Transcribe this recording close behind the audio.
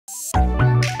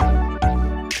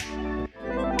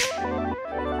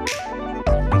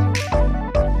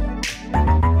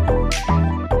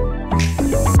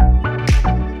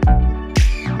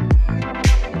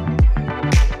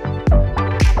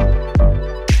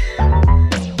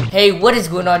Hey, what is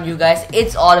going on you guys?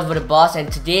 It's Oliver the Boss, and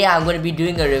today I'm going to be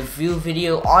doing a review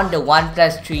video on the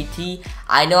OnePlus 3T.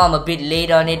 I know I'm a bit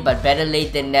late on it, but better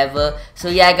late than never. So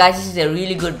yeah guys, this is a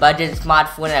really good budget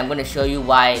smartphone and I'm going to show you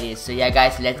why it is. So yeah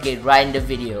guys, let's get right in the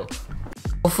video.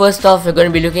 So first off, we're going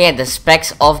to be looking at the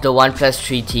specs of the OnePlus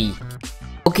 3T.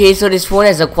 Okay, so this phone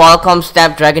has a Qualcomm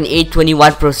Snapdragon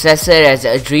 821 processor, it has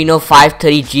an Adreno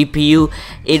 530 GPU,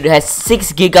 it has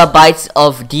 6GB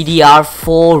of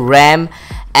DDR4 RAM,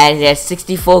 and it has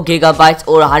 64GB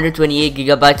or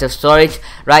 128GB of storage.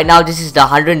 Right now this is the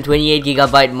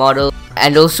 128GB model,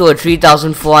 and also a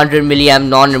 3400 mAh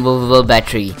non-removable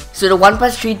battery. So the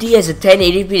OnePlus 3T has a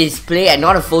 1080p display and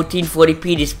not a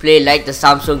 1440p display like the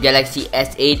Samsung Galaxy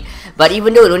S8. But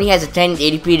even though it only has a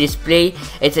 1080p display,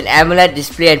 it's an AMOLED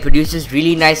display and produces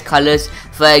really nice colors.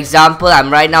 For example,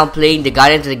 I'm right now playing the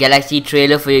Guardians of the Galaxy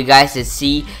trailer for you guys to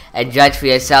see and judge for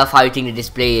yourself how you think the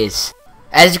display is.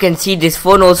 As you can see, this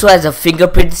phone also has a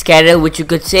fingerprint scanner, which you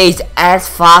could say is as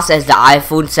fast as the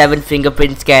iPhone 7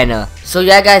 fingerprint scanner. So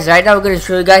yeah guys, right now we're going to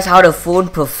show you guys how the phone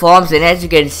performs, and as you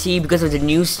can see, because of the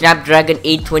new Snapdragon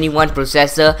 821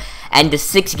 processor and the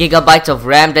 6GB of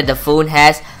RAM that the phone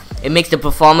has, it makes the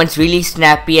performance really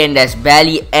snappy and there's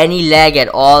barely any lag at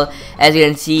all. As you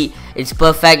can see, it's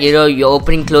perfect, you know, you're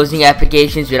opening closing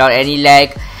applications without any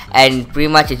lag, and pretty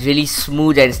much it's really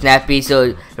smooth and snappy,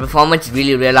 so the performance is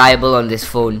really reliable on this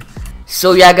phone.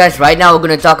 So yeah guys, right now we're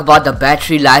going to talk about the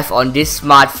battery life on this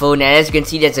smartphone, and as you can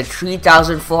see, there's a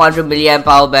 3400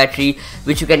 mAh battery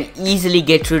which you can easily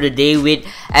get through the day with.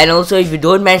 And also, if you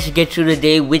don't manage to get through the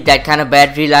day with that kind of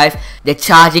battery life, the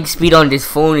charging speed on this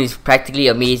phone is practically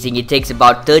amazing. It takes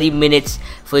about 30 minutes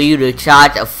for you to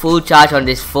charge a full charge on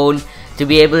this phone to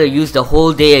be able to use the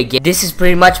whole day again. This is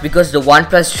pretty much because the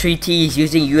OnePlus 3T is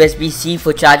using USB-C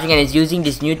for charging and is using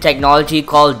this new technology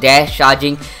called dash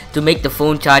charging to make the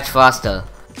phone charge faster.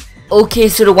 Okay,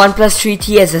 so the OnePlus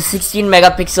 3T has a 16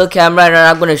 megapixel camera, and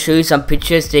I'm going to show you some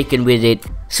pictures taken with it.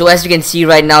 So as you can see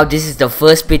right now, this is the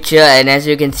first picture, and as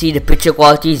you can see, the picture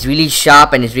quality is really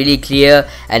sharp and it's really clear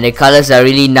and the colors are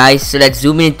really nice. So let's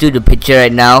zoom into the picture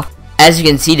right now. As you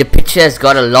can see, the picture has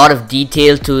got a lot of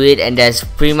detail to it, and there's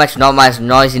pretty much not much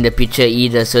noise in the picture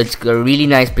either, so it's a really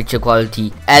nice picture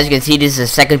quality. As you can see, this is the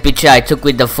second picture I took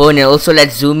with the phone, and also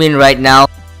let's zoom in right now.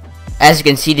 As you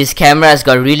can see, this camera has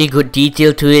got really good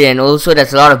detail to it, and also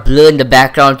there's a lot of blur in the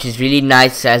background, which is really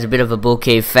nice, has a bit of a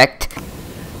bokeh effect.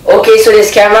 Okay, so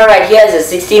this camera right here is a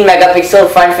 16 megapixel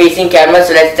front facing camera,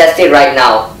 so let's test it right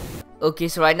now. Okay,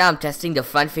 so right now I'm testing the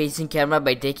front facing camera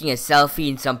by taking a selfie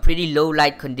in some pretty low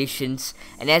light conditions,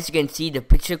 and as you can see, the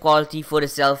picture quality for the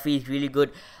selfie is really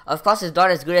good. Of course, it's not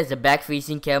as good as the back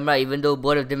facing camera, even though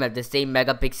both of them have the same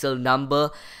megapixel number,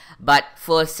 but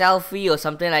for a selfie or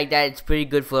something like that, it's pretty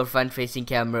good for a front facing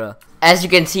camera. As you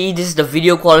can see, this is the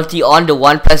video quality on the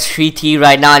OnePlus 3T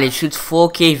right now, and it shoots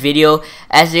 4K video.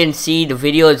 As you can see, the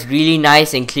video is really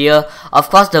nice and clear.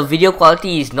 Of course, the video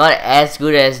quality is not as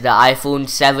good as the iPhone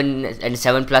 7 and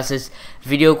 7 Plus's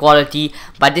video quality,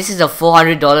 but this is a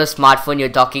 $400 smartphone you're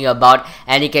talking about,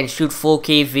 and it can shoot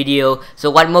 4K video, so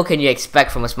what more can you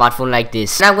expect from a smartphone like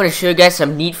this? Now I'm going to show you guys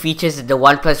some neat features that the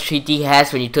OnePlus 3T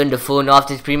has when you turn the phone off.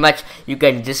 This pretty much, you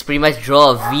can just pretty much draw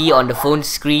a V on the phone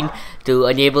screen to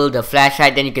enable the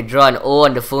flashlight, then you can draw an O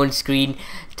on the phone screen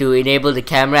to enable the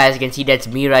camera. As you can see, that's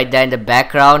me right there in the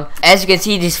background. As you can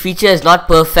see, this feature is not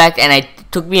perfect, and it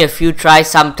took me a few tries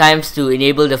sometimes to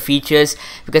enable the features,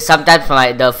 because sometimes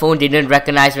the phone didn't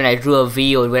recognize when I drew a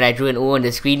V or when I drew an O on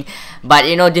the screen. But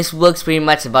you know, this works pretty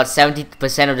much about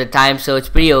 70% of the time, so it's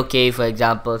pretty okay, for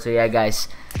example. So yeah guys,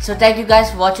 so thank you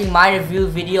guys for watching my review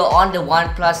video on the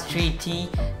OnePlus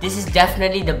 3T. This is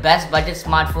definitely the best budget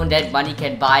smartphone that money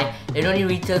can buy. It only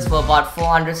retails for about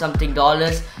 $400 something,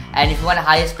 and if you want a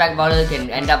higher spec model, it can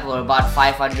end up for about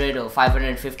 $500 or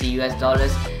 $550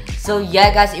 US. So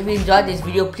yeah guys, if you enjoyed this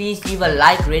video, please leave a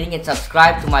like, rating and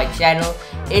subscribe to my channel.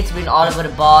 It's been Oliver the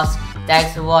Boss.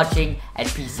 Thanks for watching and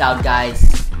peace out guys.